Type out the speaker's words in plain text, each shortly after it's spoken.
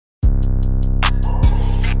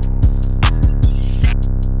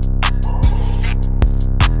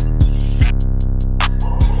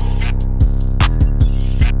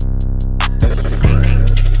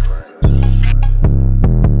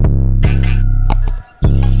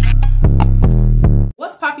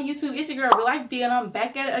your girl Real Life D, and I'm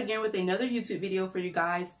back at it again with another YouTube video for you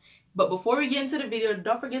guys. But before we get into the video,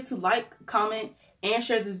 don't forget to like, comment, and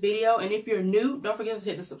share this video. And if you're new, don't forget to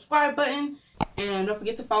hit the subscribe button. And don't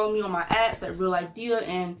forget to follow me on my ads at Real Life Dia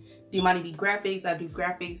and Diamante Graphics. I do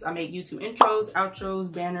graphics. I make YouTube intros,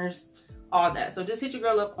 outros, banners, all that. So just hit your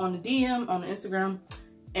girl up on the DM, on the Instagram.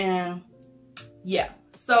 And yeah.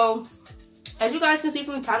 So as you guys can see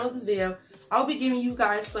from the title of this video, I'll be giving you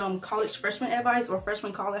guys some college freshman advice, or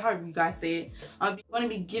freshman college, however you guys say it. I'm going to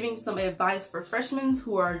be giving some advice for freshmen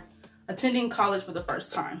who are attending college for the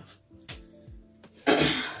first time.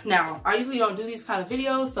 Now, I usually don't do these kind of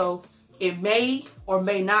videos, so it may or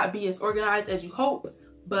may not be as organized as you hope,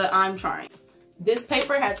 but I'm trying. This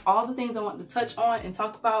paper has all the things I want to touch on and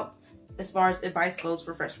talk about as far as advice goes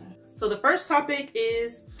for freshmen. So the first topic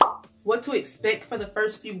is what to expect for the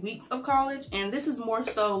first few weeks of college, and this is more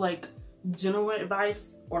so like general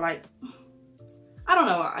advice, or like, I don't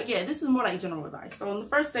know, yeah, this is more like general advice. So in the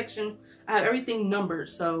first section, I have everything numbered,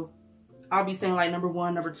 so I'll be saying like number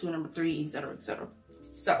 1, number 2, number 3, etc., etc.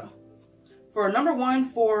 So for number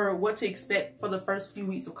 1, for what to expect for the first few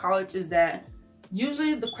weeks of college, is that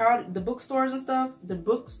usually the bookstores and stuff, the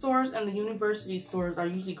bookstores and the university stores are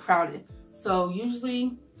usually crowded. So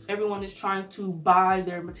usually everyone is trying to buy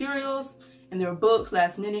their materials and their books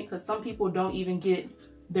last minute, because some people don't even get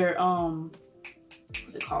their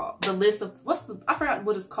what's it called, the list of I forgot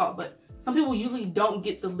what it's called, but some people usually don't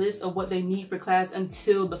get the list of what they need for class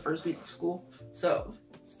until the first week of school. So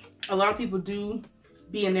a lot of people do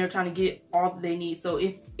be in there trying to get all that they need. So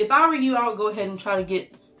if I were you, I would go ahead and try to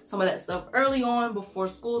get some of that stuff early on before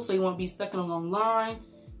school, so you won't be stuck in a long line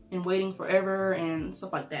and waiting forever and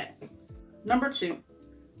stuff like that. Number 2,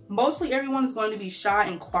 mostly everyone is going to be shy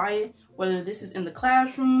and quiet, whether this is in the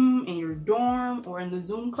classroom, in your dorm, or in the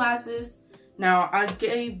Zoom classes. Now, I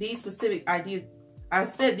gave these specific ideas. I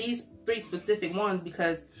said these 3 specific ones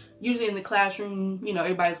because usually in the classroom, you know,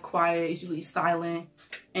 everybody's quiet, it's usually silent.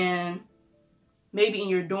 And maybe in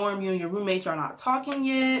your dorm, you and your roommates are not talking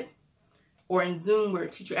yet. Or in Zoom, where a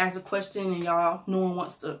teacher asks a question and no one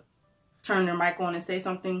wants to turn their mic on and say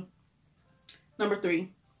something. Number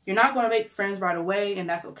 3. You're not going to make friends right away, and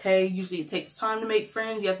that's okay. Usually it takes time to make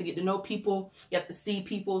friends. You have to get to know people. You have to see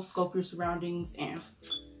people, scope your surroundings, and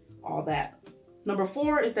all that. Number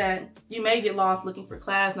 4 is that you may get lost looking for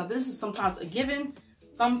class. Now, this is sometimes a given.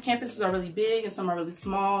 Some campuses are really big and some are really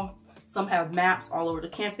small. Some have maps all over the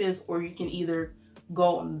campus, or you can either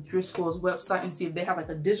go on your school's website and see if they have like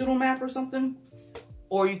a digital map or something.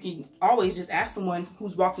 Or you can always just ask someone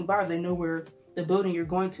who's walking by if they know where the building you're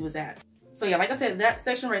going to is at. So yeah, like I said, that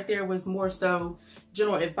section right there was more so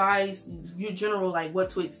general advice, general like what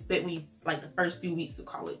to expect when you, like, the first few weeks of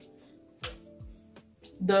college.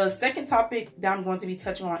 The second topic that I'm going to be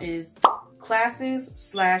touching on is classes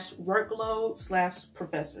 / workload /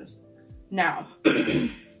 professors. Now,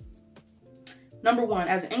 number 1,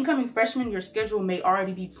 as an incoming freshman, your schedule may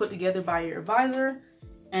already be put together by your advisor,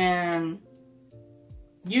 and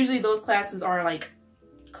usually those classes are like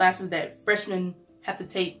classes that freshmen have to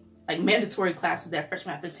take, like mandatory classes that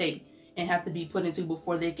freshmen have to take and have to be put into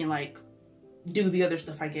before they can like do the other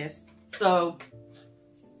stuff, I guess. So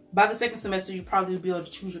by the second semester, you probably will be able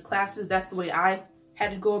to choose your classes. That's the way I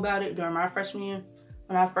had to go about it during my freshman year.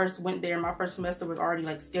 When I first went there, my first semester was already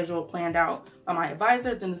like scheduled, planned out by my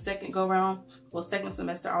advisor. Then the second go round, well, second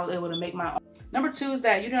semester, I was able to make my own. Number 2 is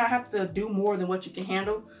that you do not have to do more than what you can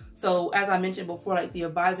handle. So as I mentioned before, like the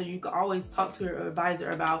advisor, you can always talk to your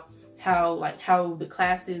advisor about how the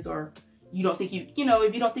class is, or you don't think if you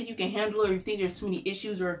don't think you can handle it, or you think there's too many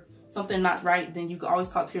issues or something not right, then you can always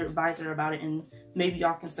talk to your advisor about it, and maybe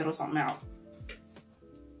y'all can settle something out.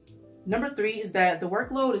 Number 3 is that the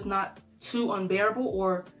workload is not too unbearable,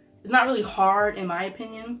 or it's not really hard, in my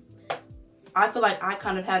opinion. I feel like I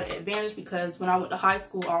kind of had an advantage because when I went to high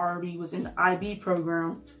school, I already was in the IB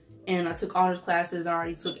program, and I took honors classes, I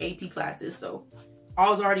already took AP classes, so I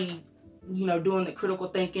was already, you know, doing the critical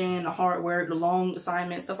thinking, the hard work, the long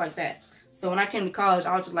assignments, stuff like that. So when I came to college,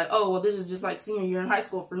 I was just like, oh, well, this is just like senior year in high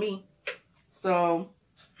school for me. So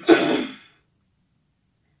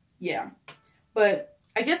yeah, but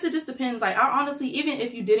I guess it just depends. Like, I honestly, even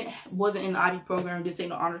if you wasn't in the IB program, didn't take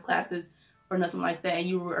no honor classes or nothing like that, and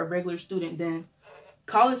you were a regular student, then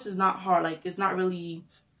college is not hard. Like, it's not really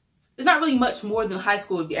much more than high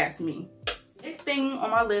school, if you ask me. Next thing on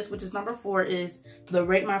my list, which is number 4, is the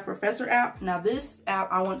Rate My Professor app. Now, this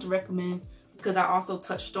app I want to recommend because I also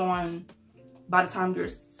touched on, by the time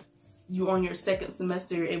you're on your second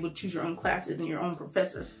semester, you're able to choose your own classes and your own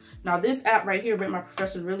professor. Now, this app right here, Rate My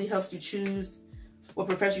Professor, really helps you choose what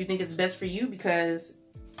professor you think is best for you, because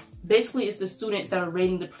basically it's the students that are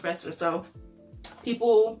rating the professor. So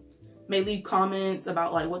people may leave comments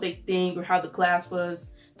about like what they think or how the class was.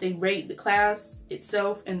 They rate the class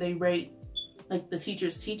itself, and they rate like the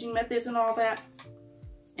teacher's teaching methods and all that.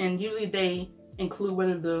 And usually they include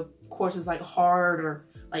whether the course is like hard or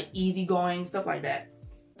like easygoing, stuff like that.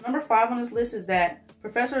 Number 5 on this list is that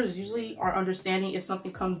professors usually are understanding if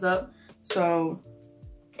something comes up. So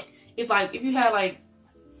if you had like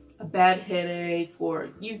a bad headache, or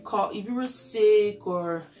if you were sick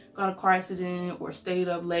or got a car accident or stayed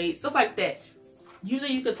up late, stuff like that,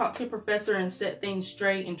 usually you could talk to your professor and set things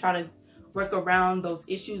straight and try to work around those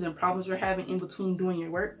issues and problems you're having in between doing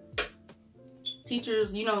your work.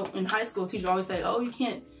 Teachers, you know, in high school, teachers always say, oh, you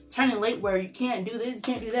can't turn in late work, you can't do this, you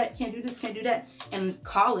can't do that, you can't do this, you can't do that. And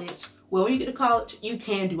college, well, when you get to college, you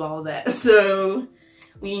can do all of that. So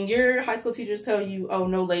when your high school teachers tell you, oh,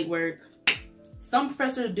 no late work, some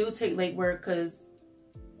professors do take late work because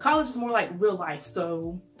college is more like real life.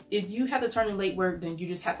 So if you have to turn in late work, then you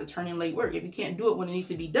just have to turn in late work. If you can't do it when it needs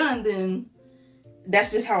to be done, then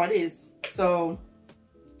that's just how it is. So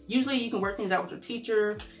usually you can work things out with your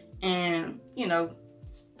teacher and, you know,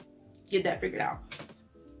 get that figured out.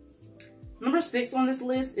 Number 6 on this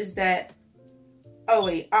list is that, oh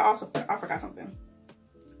wait, I forgot something.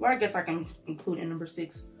 Well, I guess I can include in number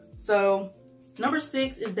 6. So number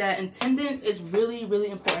 6 is that attendance is really, really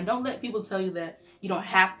important. Don't let people tell you that you don't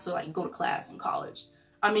have to like go to class in college.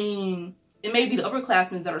 I mean, it may be the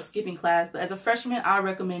upperclassmen that are skipping class, but as a freshman, I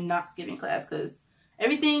recommend not skipping class because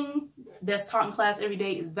everything that's taught in class every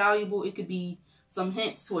day is valuable. It could be some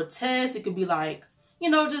hints to a test. It could be like, you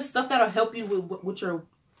know, just stuff that'll help you with your,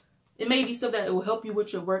 it may be stuff that will help you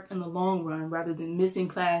with your work in the long run rather than missing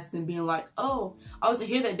class and being like, oh, I wasn't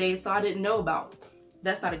here that day, so I didn't know about it.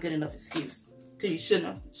 That's not a good enough excuse because you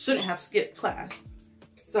shouldn't have skipped class.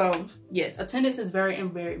 So yes, attendance is very,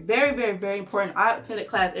 very, very, very important. I attended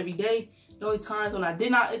class every day. The only times when I did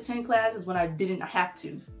not attend class is when I didn't have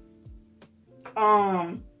to.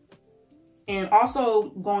 And also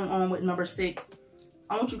going on with number 6,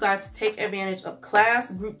 I want you guys to take advantage of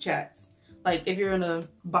class group chats. Like if you're in a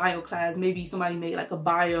bio class, maybe somebody made like a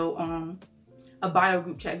bio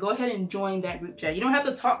group chat. Go ahead and join that group chat. You don't have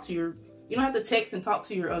to text and talk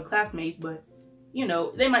to your classmates, but you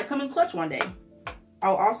know, they might come in clutch one day.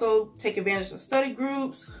 I'll also take advantage of study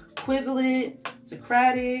groups, Quizlet,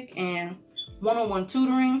 Socratic, and one-on-one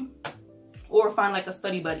tutoring, or find like a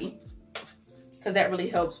study buddy, because that really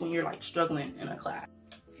helps when you're like struggling in a class.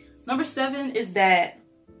 Number 7 is that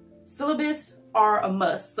syllabus are a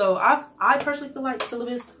must. So I personally feel like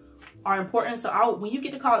syllabus are important. So when you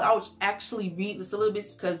get to college, I would actually read the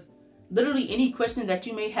syllabus, because literally any question that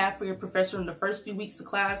you may have for your professor in the first few weeks of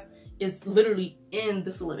class is literally in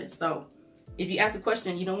the syllabus. So if you ask a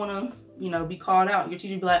question, you don't want to, you know, be called out. Your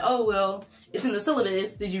teacher be like, oh, well, it's in the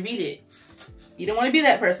syllabus. Did you read it? You don't want to be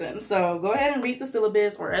that person. So go ahead and read the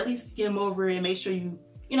syllabus, or at least skim over it and make sure you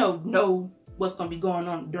know what's going to be going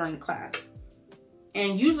on during the class.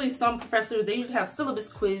 And usually some professors, they usually have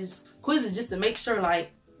syllabus quizzes just to make sure,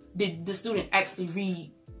 like, did the student actually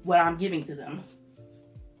read what I'm giving to them?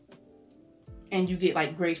 And you get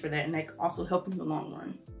like grades for that, and that can also help in the long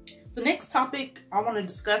run. The next topic I want to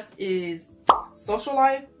discuss is social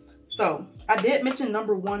life. So I did mention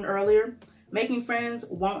number 1 earlier. Making friends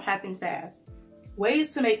won't happen fast.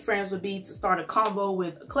 Ways to make friends would be to start a convo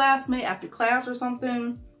with a classmate after class or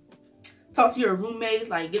something. Talk to your roommates,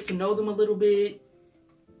 like get to know them a little bit.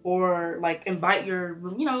 Or like invite your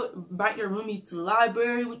roomies to the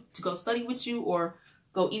library to go study with you, or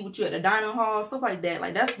go eat with you at the dining hall, stuff like that.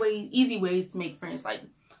 Like that's easy ways to make friends. Like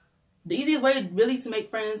the easiest way really to make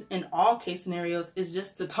friends in all case scenarios is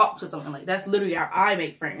just to talk to someone. Like that's literally how I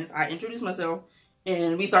make friends. I introduce myself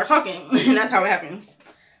and we start talking, and that's how it happens.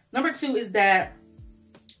 Number 2 is that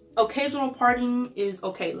occasional partying is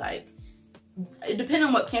okay. Like depending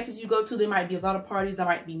on what campus you go to, there might be a lot of parties, there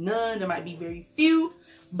might be none, there might be very few,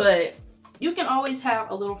 but you can always have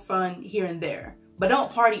a little fun here and there. But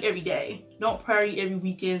don't party every day. Don't party every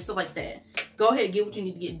weekend, stuff like that. Go ahead and get what you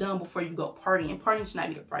need to get done before you go partying. Partying should not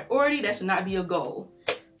be a priority. That should not be a goal.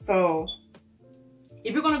 So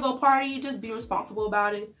if you're going to go party, just be responsible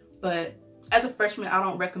about it. But as a freshman, I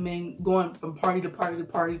don't recommend going from party to party to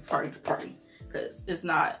party to party to party, because it's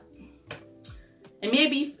not, it may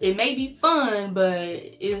be fun, but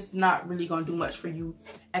it's not really going to do much for you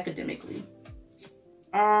academically.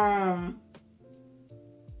 Number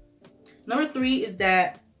 3 is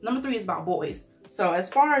about boys. So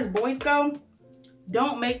as far as boys go,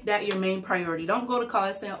 don't make that your main priority. Don't go to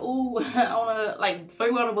college saying, oh, I want to like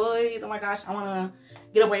flirt with other boys. Oh my gosh, I want to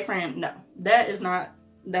get a boyfriend. No, that's not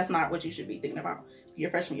what you should be thinking about. If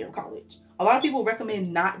your freshman year of college. A lot of people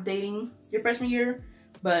recommend not dating your freshman year,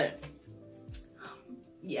 but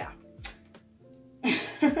yeah.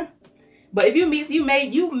 But if you meet, you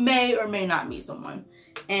may or may not meet someone,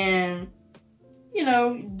 and you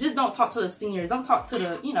know, just don't talk to the seniors. Don't talk to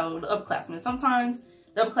the, you know, the upperclassmen. Sometimes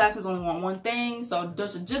the upperclassmen only want one thing, so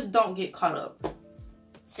just don't get caught up,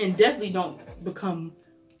 and definitely don't become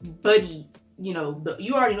buddy. You know,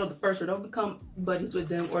 you already know the first word. Don't become buddies with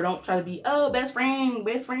them, or don't try to be, oh, best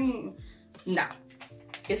friend. Nah,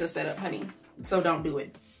 it's a setup, honey. So don't do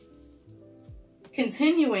it.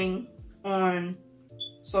 Continuing on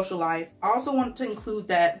social life, I also want to include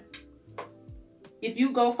that if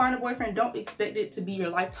you go find a boyfriend, don't expect it to be your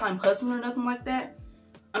lifetime husband or nothing like that.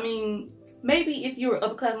 I mean, maybe if you're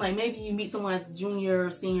upper class, like maybe you meet someone as junior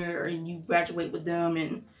or senior and you graduate with them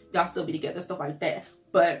and y'all still be together, stuff like that.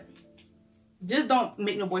 But just don't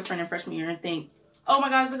make no boyfriend in freshman year and think, oh my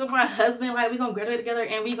God, look at my husband, like we gonna graduate together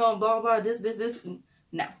and we gonna blah blah this.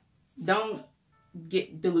 No, don't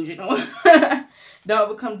get delusional.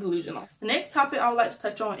 Don't become delusional. The next topic I would like to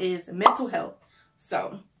touch on is mental health.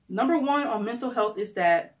 So number one on mental health is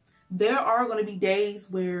that there are going to be days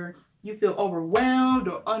where you feel overwhelmed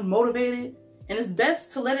or unmotivated, and it's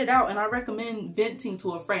best to let it out. And I recommend venting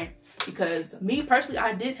to a friend, because me personally,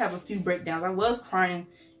 I did have a few breakdowns. I was crying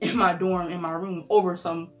in my dorm, in my room, over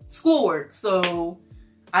some schoolwork. So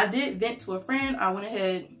I did vent to a friend. I went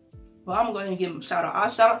ahead, well, I'm gonna go ahead and give him a shout out. I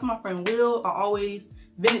shout out to my friend Will. I always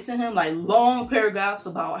vented to him like long paragraphs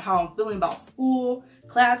about how I'm feeling about school,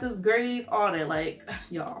 classes, grades, all that. Like,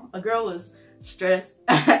 y'all, a girl was stressed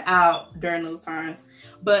out during those times,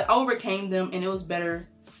 but I overcame them, and it was better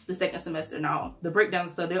the second semester. Now the breakdown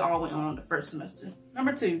stuff, they all went on the first semester.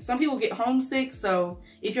 Number two, some people get homesick. So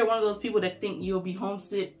if you're one of those people that think you'll be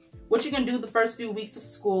homesick, what you can do the first few weeks of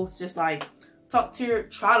school is just like try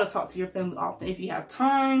to talk to your family often if you have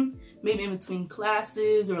time, maybe in between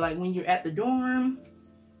classes or like when you're at the dorm.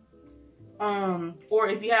 Or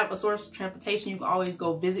if you have a source of transportation, you can always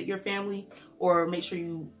go visit your family, or make sure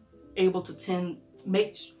you're able to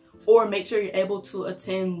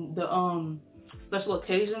attend the special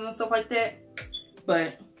occasions and stuff like that.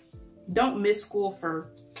 But don't miss school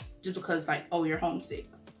just because like, oh, you're homesick,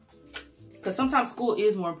 because sometimes school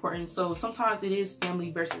is more important. So sometimes it is family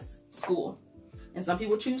versus school, and some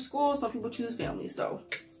people choose school, some people choose family, so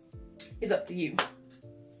it's up to you.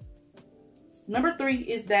 Number three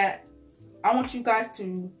is that I want you guys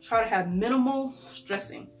to try to have minimal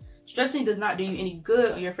stressing. Stressing does not do you any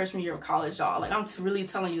good on your freshman year of college, y'all. Like, I'm really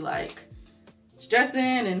telling you, like, stressing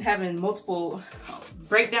and having multiple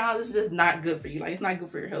breakdowns is just not good for you. Like, it's not good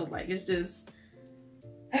for your health. Like, it's just,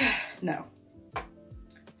 no.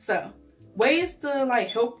 So, ways to, like,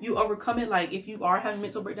 help you overcome it. Like, if you are having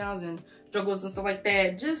mental breakdowns and struggles and stuff like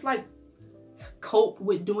that, just, like, cope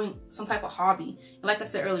with doing some type of hobby. And like I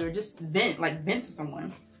said earlier, just vent to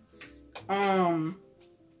someone.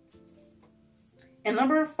 And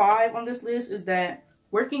number 5 on this list is that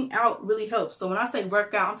working out really helps. So when I say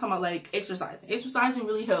work out, I'm talking about like exercising. Exercising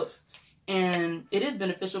really helps, and it is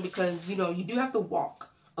beneficial because, you know, you do have to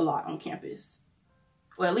walk a lot on campus.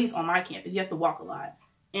 Well, at least on my campus, you have to walk a lot,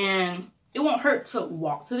 and it won't hurt to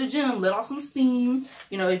walk to the gym, let off some steam.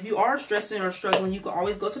 You know, if you are stressing or struggling, you can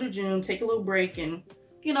always go to the gym, take a little break, and,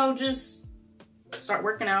 you know, just start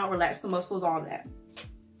working out, relax the muscles, all that.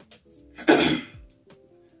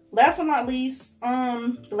 Last but not least,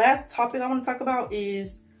 the last topic I want to talk about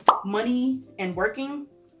is money and working.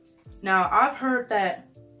 Now, I've heard that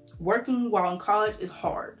working while in college is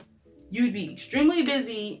hard. You'd be extremely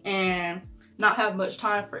busy and not have much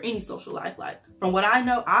time for any social life. Like, from what I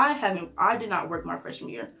know, I did not work my freshman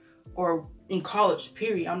year or in college,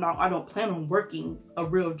 period. I don't plan on working a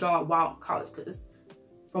real job while in college, because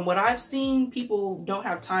from what I've seen, people don't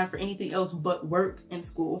have time for anything else but work and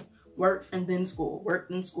school. Work and then school, work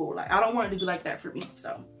and school. Like, I don't want it to be like that for me,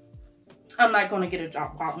 so I'm not going to get a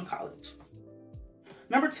job while in college.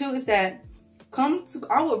 Number 2 is that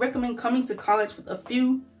I would recommend coming to college with a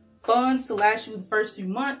few funds to last you the first few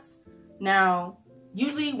months. Now,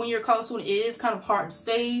 usually when you're a college student, it is kind of hard to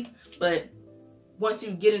save, but once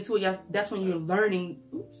you get into it, that's when you're learning.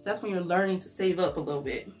 That's when you're learning to save up a little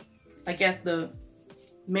bit. Like, you have to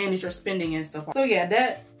manage your spending and stuff. So yeah,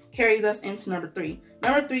 that carries us into number 3.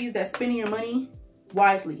 Number 3 is that spending your money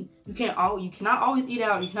wisely. You cannot always eat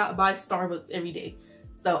out. You cannot buy Starbucks every day.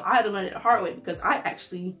 So I had to learn it the hard way, because I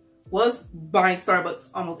actually was buying Starbucks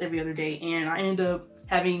almost every other day, and I ended up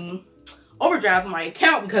having overdraft on my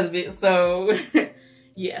account because of it. So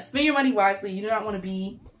yeah, spend your money wisely. You do not want to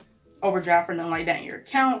be overdraft or nothing like that in your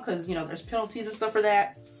account, because, you know, there's penalties and stuff for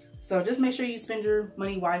that. So just make sure you spend your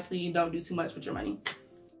money wisely. You don't do too much with your money.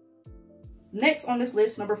 Next on this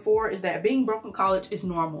list, number 4, is that being broke in college is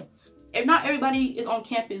normal. If not everybody is on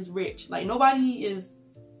campus rich. Like, nobody is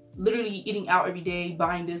literally eating out every day,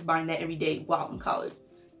 buying this, buying that every day while in college.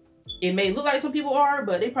 It may look like some people are,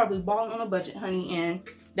 but they probably balling on a budget, honey, and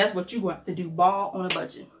that's what you have to do, ball on a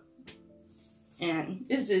budget. And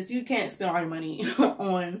it's just, you can't spend all your money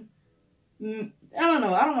on, I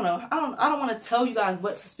don't want to tell you guys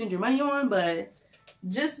what to spend your money on, but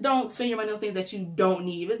just don't spend your money on things that you don't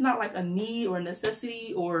need. If it's not like a need or a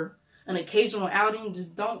necessity or an occasional outing,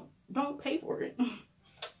 just don't pay for it.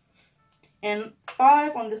 And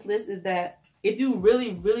 5 on this list is that if you really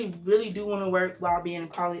do want to work while being in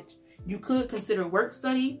college, you could consider work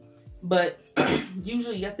study, but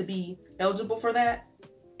usually you have to be eligible for that.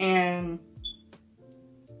 And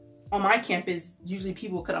on my campus, usually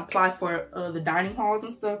people could apply for the dining halls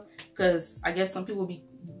and stuff, because I guess some people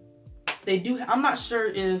I'm not sure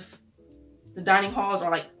if the dining halls are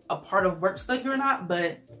like a part of work study or not,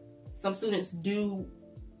 but some students do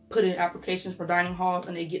put in applications for dining halls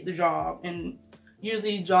and they get the job. And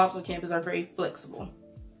usually jobs on campus are very flexible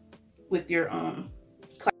with your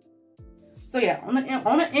class. So yeah, on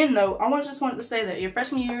the end though, I just wanted to say that your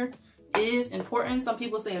freshman year is important. Some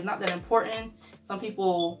people say it's not that important. Some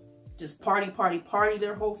people just party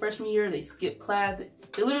their whole freshman year. They skip class.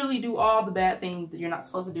 They literally do all the bad things that you're not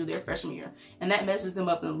supposed to do their freshman year, and that messes them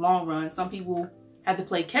up in the long run. Some people have to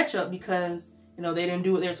play catch up because, you know, they didn't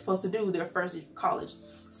do what they're supposed to do their first year of college.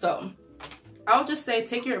 So I would just say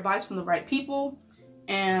take your advice from the right people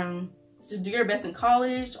and just do your best in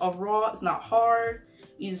college. Overall, it's not hard.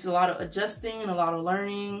 It's just a lot of adjusting and a lot of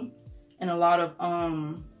learning and a lot of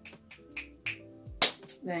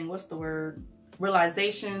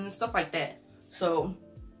realization, stuff like that. So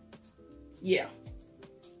yeah,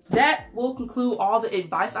 that will conclude all the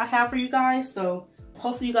advice I have for you guys. So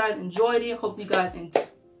hopefully you guys enjoyed it.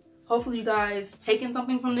 Hopefully you guys taken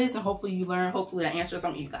something from this, and hopefully you learned. Hopefully I answered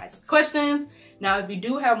some of you guys' questions. Now, if you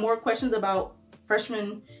do have more questions about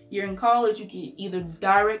freshman year in college, you can either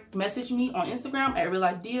direct message me on Instagram at Real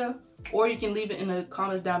Idea, or you can leave it in the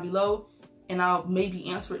comments down below and I'll maybe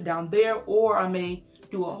answer it down there, or I may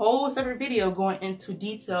do a whole separate video going into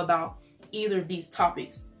detail about either of these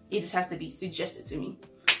topics. It just has to be suggested to me.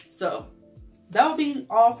 So that will be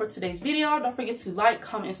all for today's video. Don't forget to like,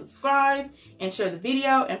 comment, and subscribe, and share the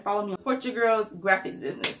video, and follow me on Support Your Girl's graphics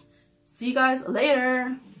business. See you guys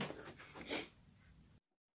later.